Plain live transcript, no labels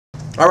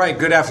All right,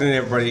 good afternoon,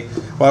 everybody.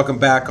 Welcome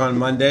back on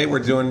Monday. We're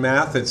doing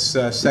math. It's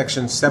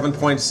section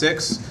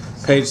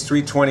 7.6, page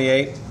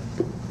 328.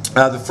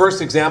 The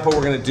first example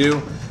we're going to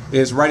do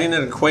is writing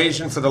an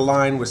equation for the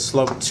line with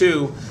slope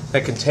 2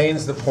 that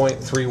contains the point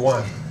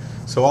 3,1.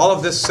 So all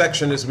of this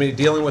section is me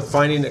dealing with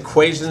finding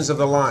equations of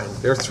the line.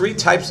 There are three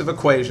types of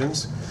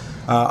equations.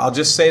 I'll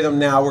just say them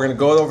now. We're going to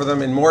go over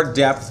them in more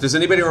depth. Does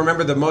anybody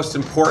remember the most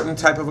important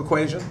type of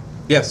equation?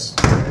 Yes?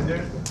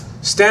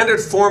 Standard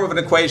form of an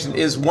equation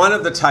is one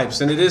of the types,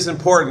 and it is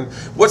important.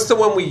 What's the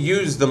one we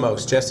use the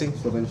most, Jesse?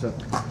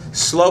 Slope-intercept.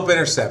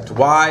 Slope-intercept.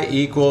 Y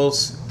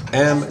equals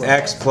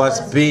mx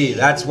plus b.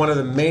 That's one of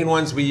the main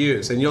ones we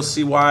use, and you'll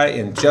see why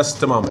in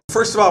just a moment.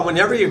 First of all,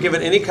 whenever you're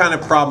given any kind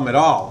of problem at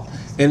all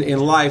in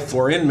life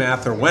or in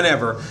math or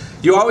whenever,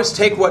 you always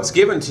take what's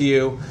given to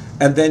you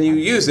and then you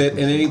use it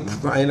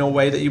in a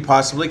way that you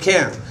possibly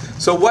can.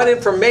 So what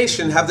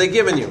information have they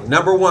given you?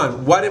 Number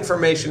one, what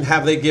information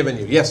have they given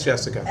you? Yes,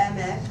 Jessica?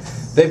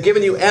 mx. They've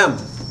given you m.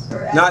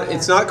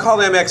 It's not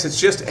called mx, it's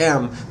just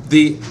m.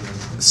 The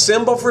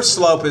symbol for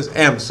slope is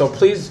m. So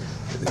please,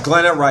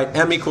 Glenna, write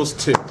m equals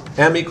 2.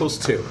 M equals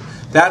 2.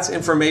 That's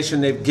information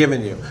they've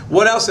given you.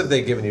 What else have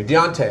they given you?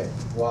 Deontay?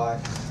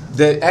 Y.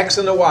 The x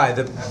and the y,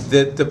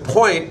 the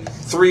point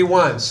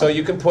 3,1. So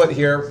you can put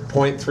here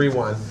point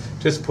 3,1.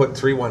 Just put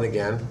 3,1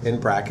 again in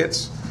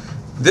brackets.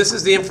 This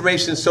is the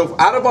information. So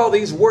out of all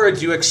these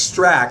words, you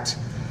extract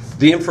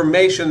the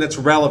information that's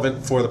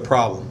relevant for the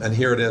problem. And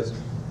here it is.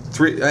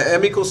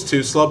 M equals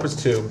 2, slope is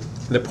 2,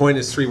 and the point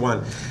is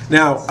 3,1.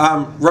 Now,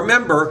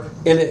 remember,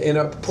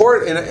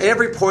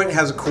 every point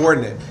has a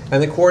coordinate,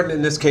 and the coordinate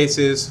in this case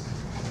is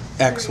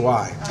x,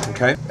 y,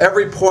 okay?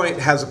 Every point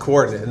has a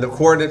coordinate, and the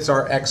coordinates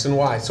are x and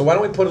y. So why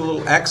don't we put a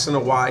little x and a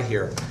y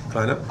here,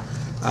 Glenna?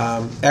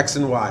 X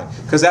and y,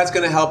 because that's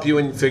going to help you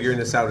in figuring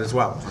this out as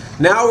well.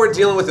 Now we're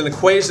dealing with an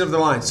equation of the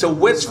line. So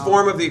which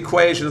form of the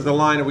equation of the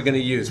line are we going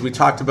to use? We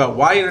talked about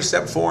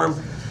y-intercept form.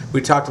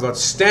 We talked about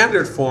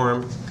standard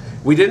form.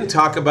 We didn't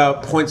talk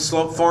about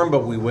point-slope form,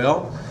 but we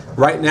will.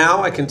 Right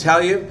now, I can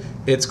tell you,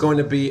 it's going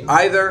to be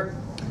either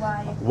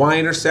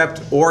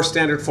y-intercept or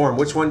standard form.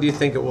 Which one do you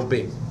think it will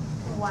be?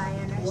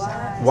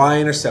 Y-intercept.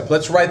 Y-intercept.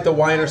 Let's write the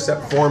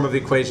y-intercept form of the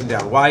equation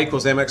down. Y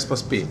equals mx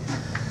plus b.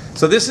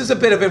 So this is a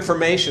bit of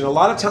information. A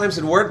lot of times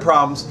in word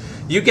problems,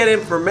 you get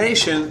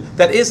information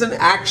that isn't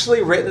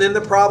actually written in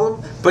the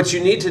problem, but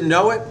you need to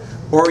know it,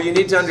 or you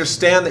need to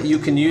understand that you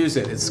can use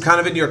it. It's kind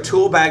of in your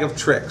tool bag of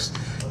tricks.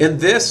 In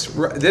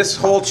this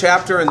whole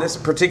chapter, in this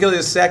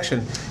particular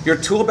section, your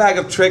tool bag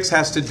of tricks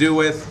has to do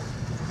with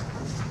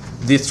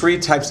the three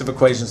types of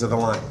equations of the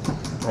line.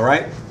 All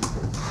right?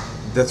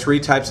 The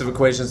three types of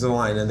equations of the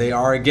line, and they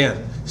are,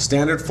 again,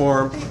 standard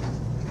form,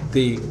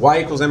 the y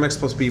equals mx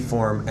plus b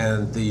form,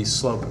 and the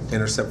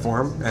slope-intercept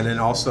form, and then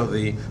also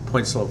the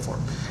point-slope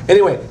form.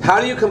 Anyway, how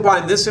do you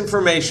combine this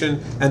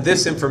information and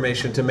this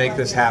information to make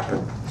this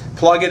happen?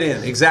 Plug it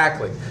in,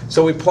 exactly.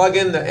 So we plug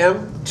in the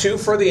m, 2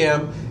 for the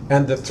m,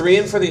 and the 3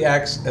 in for the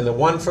x, and the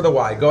 1 for the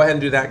y. Go ahead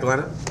and do that,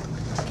 Glenna.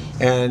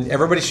 And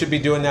everybody should be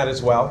doing that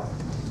as well.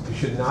 You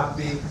should not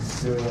be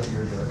doing what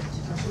you're doing.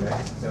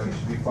 Okay? No, you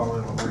should be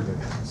following what we're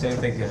doing. Same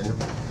thing, Daniel.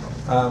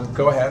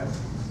 Go ahead.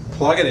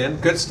 Plug it in.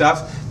 Good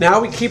stuff.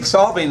 Now we keep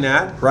solving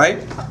that,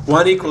 right?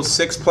 1 equals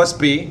 6 plus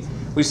b.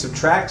 We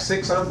subtract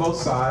 6 on both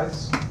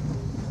sides,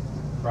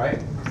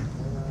 right?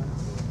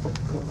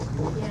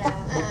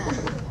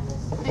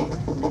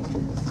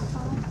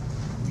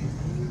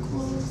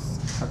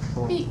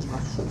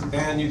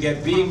 And you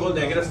get b equal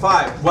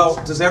 -5.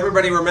 Well, does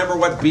everybody remember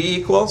what b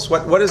equals?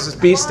 What does this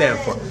b stand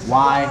for?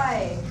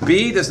 Y.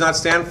 B does not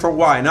stand for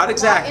y. Not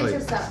exactly.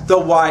 Y-intercept. The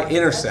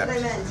y-intercept.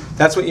 That's what I meant.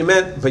 That's what you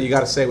meant, but you got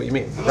to say what you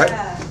mean, right?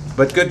 Yeah.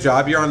 But good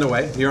job. You're on the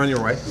way. You're on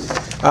your way.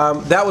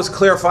 That was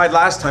clarified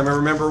last time. I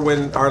remember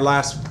when our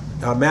last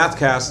math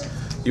cast,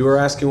 you were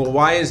asking, well,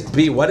 why is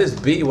b? What is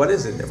b? What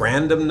is it?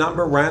 Random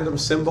number? Random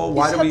symbol?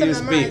 Why do we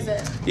use b?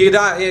 You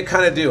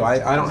kind of do.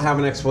 I don't have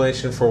an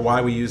explanation for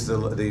why we use the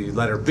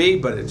letter b,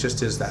 but it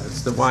just is that.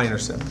 It's the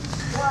y-intercept.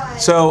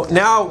 So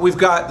now we've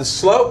got the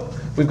slope.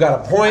 We've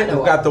got a point.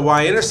 We've got the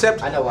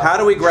y-intercept. How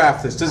do we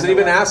graph this? Does it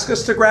even ask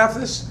us to graph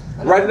this?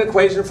 Write an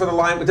equation for the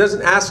line. It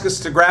doesn't ask us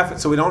to graph it,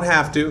 so we don't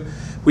have to.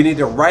 We need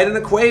to write an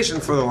equation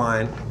for the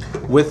line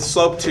with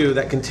slope 2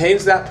 that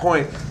contains that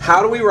point.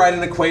 How do we write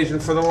an equation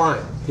for the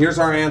line? Here's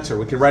our answer.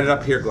 We can write it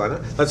up here,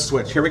 Glenna. Let's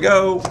switch. Here we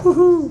go.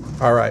 Woohoo!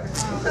 All right.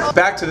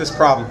 Back to this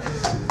problem.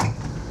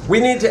 We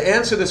need to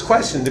answer this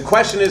question. The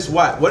question is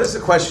what? What is the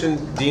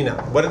question,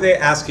 Dina? What are they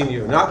asking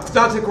you? Not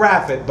to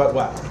graph it, but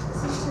what? To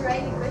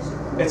write an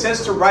equation. It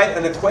says to write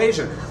an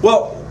equation.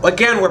 Well,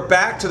 again, we're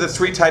back to the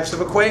three types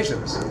of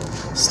equations.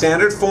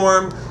 Standard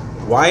form,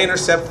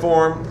 y-intercept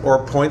form,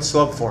 or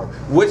point-slope form.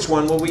 Which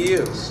one will we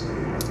use?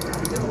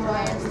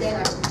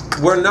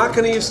 We're not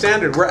going to use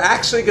standard. We're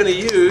actually going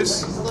to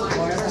use,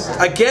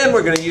 again,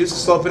 we're going to use the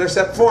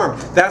slope-intercept form.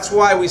 That's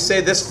why we say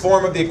this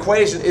form of the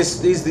equation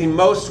is the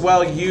most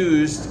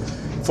well-used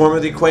form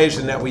of the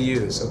equation that we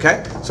use,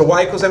 okay? So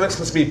y equals mx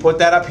plus b. Put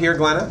that up here,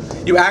 Glenna.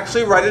 You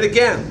actually write it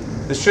again.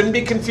 This shouldn't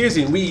be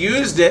confusing. We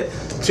used it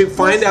to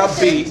find out What's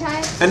the B, third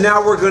type? and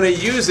now we're going to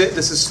use it.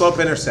 This is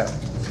slope-intercept.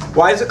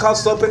 Why is it called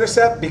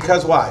slope-intercept?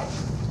 Because why?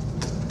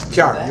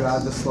 Kiara. You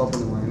have the slope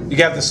and the line. You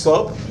have the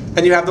slope,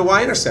 and you have the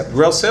y-intercept.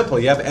 Real simple.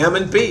 You have M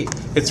and B.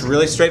 It's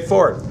really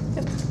straightforward.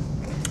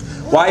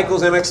 Y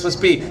equals mx plus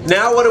b.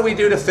 Now what do we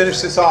do to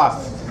finish this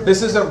off?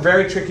 This is a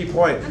very tricky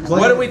point.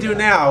 What do we do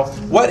now?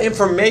 What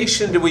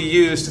information do we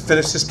use to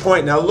finish this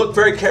point? Now look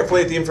very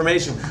carefully at the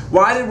information.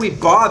 Why did we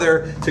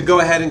bother to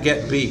go ahead and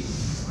get B?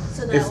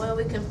 So that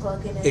way we can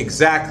plug it in.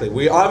 Exactly.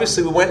 We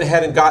went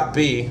ahead and got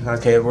B.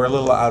 Okay, we're a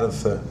little out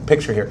of the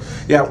picture here.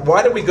 Yeah,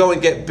 why did we go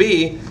and get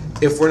B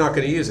if we're not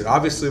going to use it?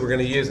 Obviously we're going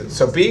to use it.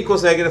 So B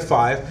equals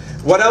 -5.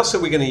 What else are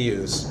we going to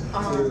use?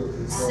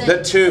 The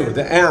 2,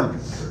 the M.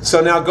 So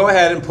now go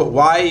ahead and put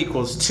y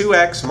equals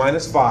 2x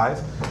minus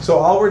 5. So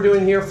all we're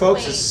doing here,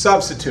 folks, is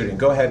substituting.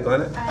 Go ahead,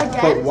 Glenna.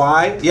 Put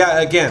y,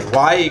 again,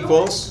 y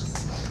equals,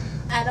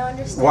 I don't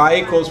understand. y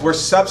equals, we're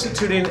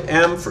substituting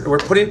m, we're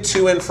putting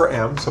 2 in for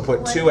m, so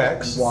put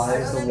 2x. Y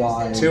is the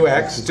Y.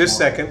 2x, just a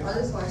second,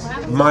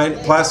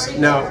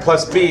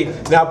 plus b,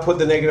 now put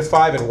the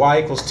 -5 in, y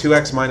equals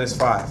 2x minus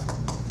 5.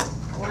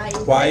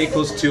 Y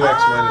equals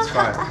 2x minus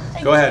 5.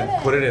 Go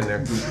ahead, put it in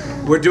there.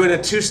 We're doing a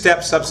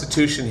 2-step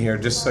substitution here,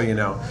 just so you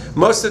know.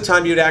 Most of the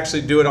time you'd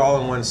actually do it all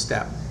in one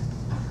step.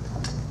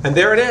 And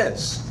there it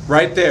is,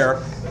 right there.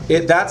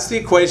 That's the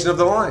equation of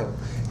the line.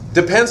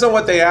 Depends on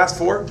what they ask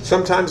for.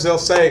 Sometimes they'll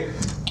say,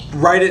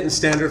 write it in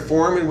standard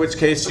form, in which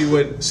case you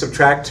would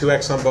subtract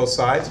 2x on both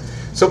sides.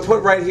 So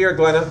put right here,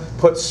 Glenna,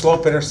 put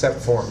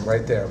slope-intercept form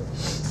right there.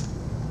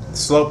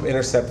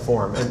 Slope-intercept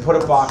form, and put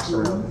a box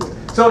around it.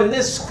 So in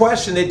this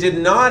question, they did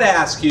not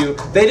ask you,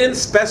 they didn't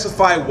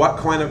specify what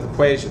kind of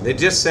equation. They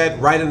just said,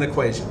 write an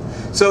equation.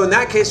 So in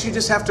that case, you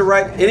just have to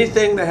write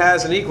anything that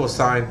has an equal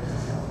sign,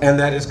 and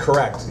that is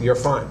correct. You're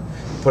fine.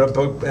 Put a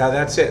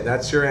that's it.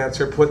 That's your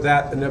answer. Put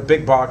that in a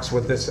big box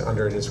with this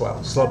under it as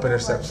well.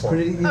 Slope-intercept form.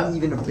 Put it in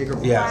even a bigger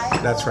box. Yeah,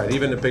 that's right.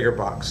 Even a bigger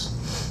box.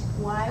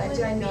 Why would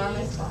it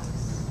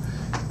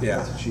be?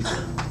 Yeah.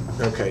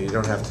 Okay, you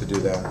don't have to do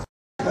that.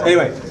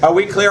 Anyway, are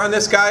we clear on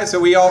this, guys? Are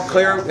we all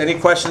clear? Any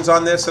questions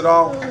on this at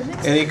all?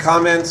 Any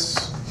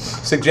comments,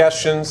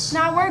 suggestions?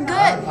 No, we're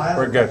good.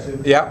 We're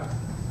good. Yeah?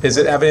 Does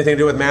it have anything to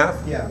do with math?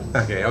 Yeah.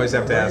 Okay, I always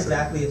have to What ask it.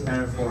 exactly is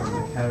standard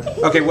form?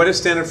 Okay, what is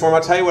standard form?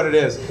 I'll tell you what it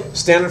is.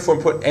 Standard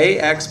form, put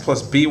ax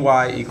plus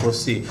by equals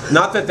c.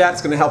 Not that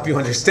that's going to help you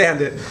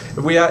understand it.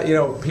 We,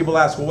 people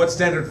ask, well, what's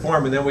standard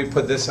form? And then we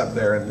put this up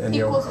there, and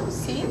Equals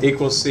C?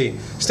 Equals c.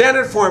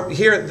 Standard form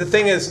here. The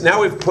thing is,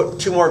 now we've put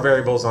 2 more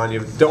variables on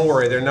you. Don't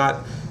worry, they're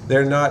nothing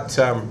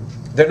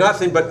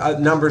but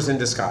numbers in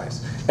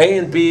disguise. A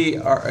and B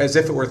are as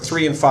if it were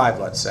 3 and 5,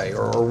 let's say,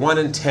 or 1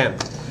 and 10.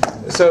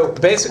 So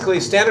basically,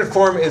 standard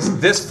form is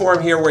this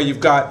form here where you've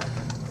got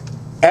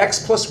x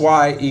plus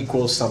y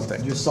equals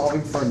something. You're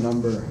solving for a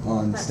number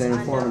on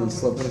standard form, and in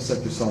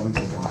slope-intercept you're solving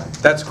for y.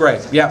 That's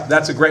great. Yeah,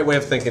 that's a great way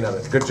of thinking of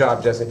it. Good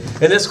job, Jesse.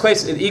 In this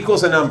case, it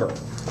equals a number.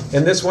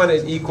 In this one,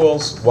 it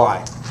equals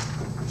y.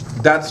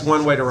 That's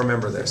one way to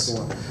remember this.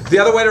 The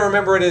other way to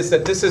remember it is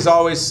that this is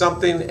always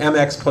something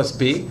mx plus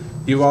b.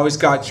 You've always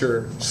got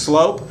your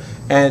slope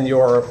and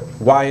your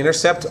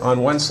y-intercept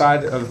on one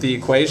side of the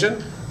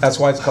equation. That's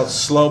why it's called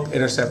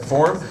slope-intercept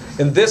form.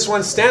 In this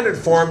one, standard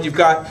form, you've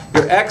got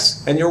your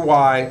x and your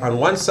y on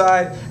one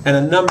side and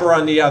a number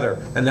on the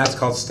other, and that's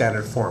called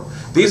standard form.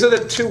 These are the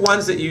 2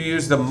 ones that you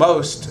use the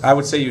most. I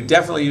would say you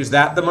definitely use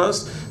that the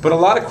most, but a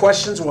lot of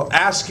questions will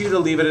ask you to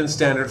leave it in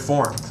standard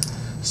form.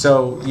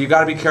 So you got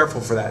to be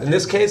careful for that. In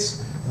this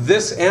case,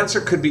 this answer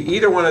could be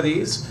either one of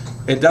these.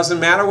 It doesn't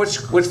matter which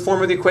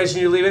form of the equation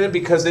you leave it in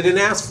because they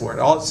didn't ask for it.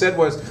 All it said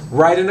was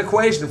write an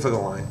equation for the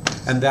line,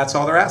 and that's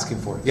all they're asking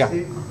for. Yeah.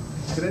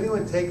 Could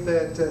anyone take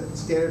that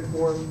standard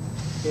form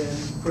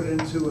and put it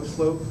into a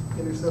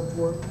slope-intercept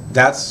form?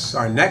 That's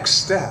our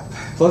next step.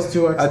 Plus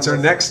 2x. That's our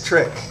next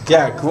trick.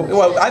 Yeah.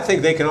 Well, I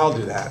think they can all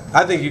do that.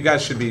 I think you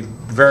guys should be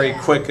very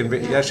quick, and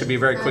that should be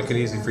very quick and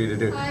easy for you to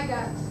do.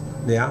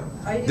 Yeah.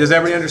 Does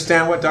everybody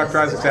understand what Dr.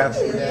 Isaac's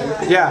asking?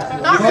 Yeah.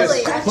 Not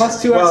really.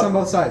 Plus 2x on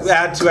both sides.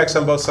 Add 2x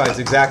on both sides.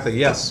 Exactly.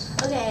 Yes.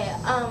 Okay,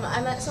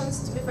 I might sound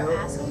stupid for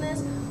asking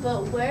this,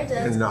 but where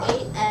does No.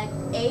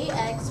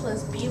 ax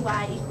plus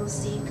by equals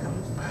c come from?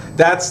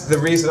 That's the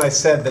reason I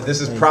said that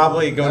this is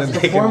probably going to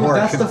make it more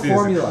That's the confusing.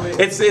 formula.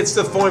 It's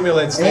the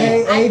formula. It's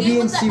A, I B,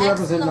 get and what C the x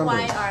represent and the y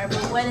numbers. are,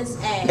 but what is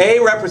a?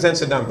 A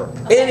represents a number,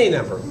 any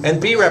number, and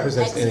B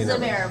represents X any is a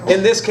number. variable.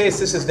 In this case,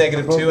 this is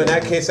 -2. In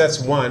that case, that's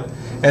 1,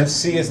 and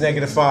C is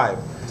 -5.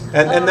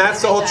 And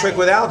that's the whole trick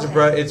with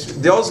algebra. It's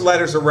those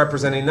letters are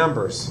representing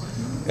numbers,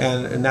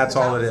 and that's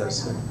all it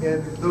is.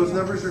 And those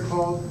numbers are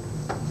called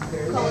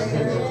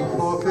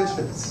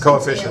coefficients.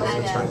 Coefficients.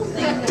 That's right.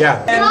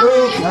 Yeah. And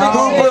who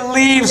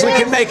believes we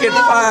can make it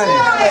fun?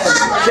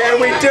 Can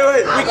we do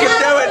it? We can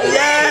do it.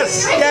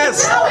 Yes.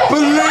 Yes.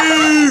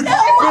 Believe.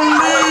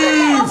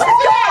 Believe.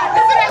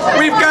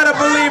 We've got a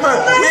believer.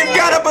 We've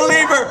got a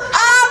believer.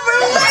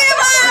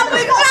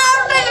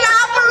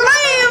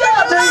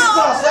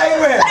 Jesus,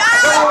 amen.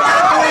 Oh, we got a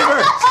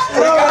believer.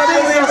 We got a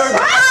believer.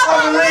 I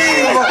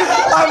believe.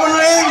 I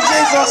believe,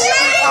 Jesus.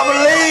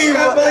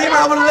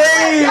 I'm gonna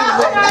leave.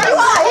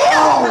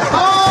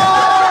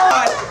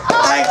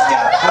 Thanks,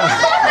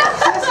 guys.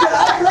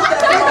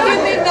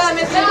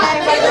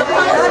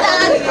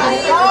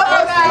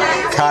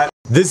 Cut.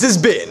 This has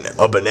been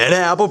a Banana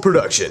Apple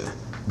production.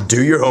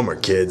 Do your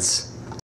homework, kids.